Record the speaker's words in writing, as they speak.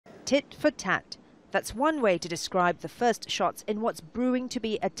Tit for tat. That's one way to describe the first shots in what's brewing to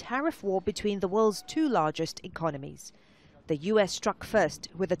be a tariff war between the world's two largest economies. The US struck first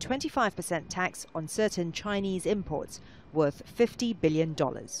with a 25% tax on certain Chinese imports worth $50 billion.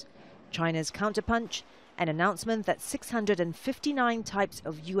 China's counterpunch, an announcement that 659 types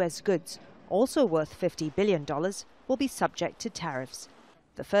of US goods, also worth $50 billion, will be subject to tariffs.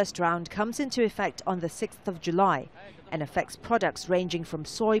 The first round comes into effect on the 6th of July and affects products ranging from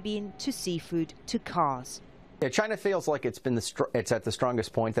soybean to seafood to cars. Yeah, China feels like it's at the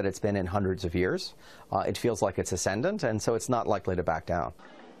strongest point that it's been in hundreds of years. It feels like it's ascendant, and so it's not likely to back down.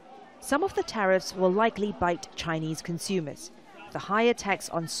 Some of the tariffs will likely bite Chinese consumers. The higher tax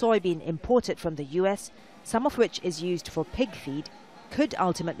on soybean imported from the US, some of which is used for pig feed, could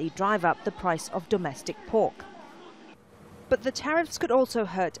ultimately drive up the price of domestic pork. But the tariffs could also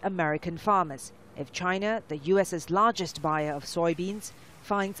hurt American farmers if China, the US's largest buyer of soybeans,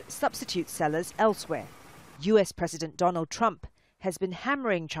 finds substitute sellers elsewhere. US President Donald Trump has been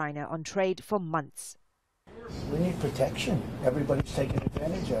hammering China on trade for months. We need protection. Everybody's taking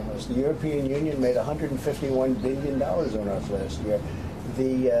advantage of us. The European Union made $151 billion on us last year.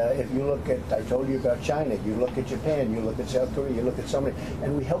 If you look at, I told you about China, you look at Japan, you look at South Korea, you look at so many,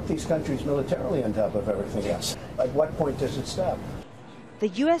 and we help these countries militarily on top of everything else. At what point does it stop? The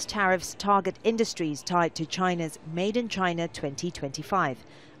US tariffs target industries tied to China's Made in China 2025,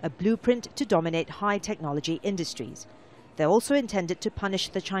 a blueprint to dominate high technology industries. They're also intended to punish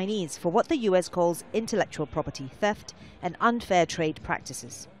the Chinese for what the US calls intellectual property theft and unfair trade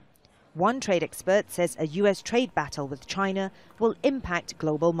practices. One trade expert says a US trade battle with China will impact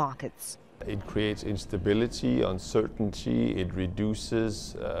global markets. It creates instability, uncertainty. It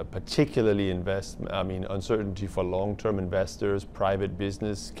reduces particularly uncertainty for long-term investors, private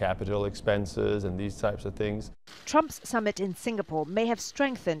business, capital expenses, and these types of things. Trump's summit in Singapore may have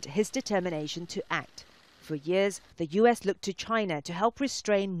strengthened his determination to act. For years, the US looked to China to help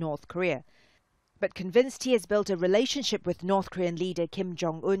restrain North Korea. But convinced he has built a relationship with North Korean leader Kim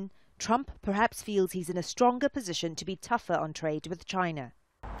Jong-un, Trump perhaps feels he's in a stronger position to be tougher on trade with China.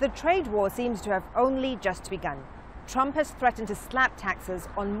 The trade war seems to have only just begun. Trump has threatened to slap taxes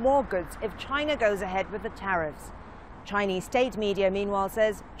on more goods if China goes ahead with the tariffs. Chinese state media, meanwhile,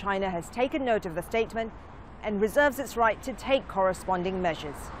 says China has taken note of the statement and reserves its right to take corresponding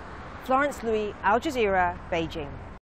measures. Florence, Looi, Al Jazeera, Beijing.